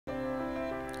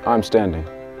I'm standing.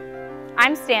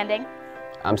 I'm standing.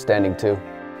 I'm standing too.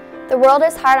 The world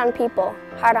is hard on people,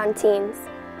 hard on teens.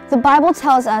 The Bible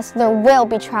tells us there will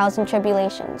be trials and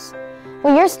tribulations.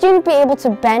 Will your student be able to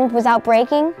bend without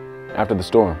breaking? After the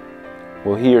storm,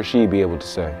 will he or she be able to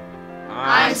say,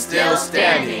 I'm still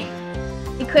standing?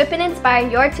 Equip and inspire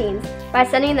your teens by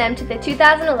sending them to the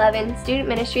 2011 Student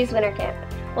Ministries Winter Camp,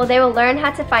 where they will learn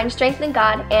how to find strength in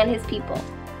God and His people.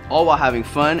 All while having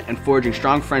fun and forging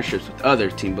strong friendships with other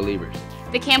teen believers.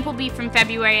 The camp will be from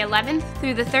February 11th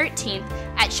through the 13th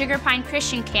at Sugar Pine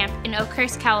Christian Camp in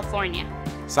Oakhurst, California.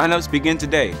 Sign-ups begin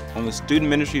today on the Student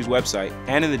Ministries website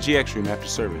and in the GX room after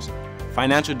service.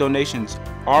 Financial donations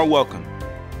are welcome,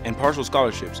 and partial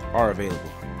scholarships are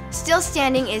available. Still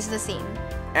standing is the theme.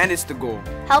 And it's the goal.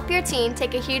 Help your teen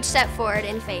take a huge step forward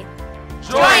in faith.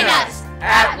 Join us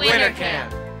at Winter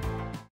Camp.